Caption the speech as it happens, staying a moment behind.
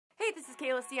Hey, this is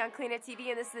Kayla C on Clean It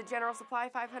TV, and this is the General Supply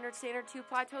 500 standard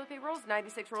 2-ply toilet paper rolls,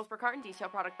 96 rolls per carton.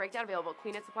 Detailed product breakdown available at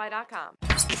cleanitsupply.com.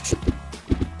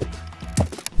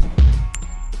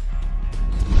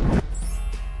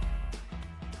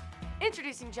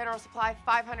 Introducing General Supply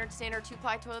 500 standard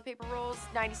 2-ply toilet paper rolls,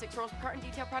 96 rolls per carton.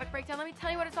 Detailed product breakdown. Let me tell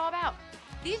you what it's all about.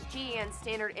 These GEN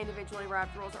standard individually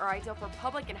wrapped rolls are ideal for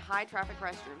public and high-traffic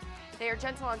restrooms. They are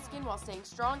gentle on skin while staying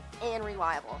strong and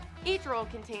reliable. Each roll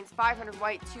contains 500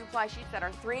 white 2-ply sheets that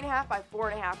are 3.5 by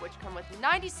 4.5, which come with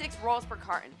 96 rolls per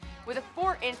carton. With a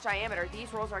 4-inch diameter,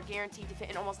 these rolls are guaranteed to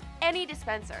fit in almost any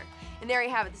dispenser. And there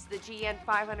you have it. This is the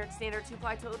GEN500 standard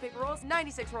 2-ply toilet paper rolls,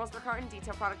 96 rolls per carton.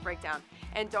 Detailed product breakdown.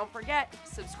 And don't forget,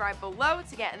 subscribe below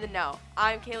to get in the know.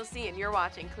 I'm Kayla C, and you're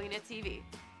watching Clean It TV.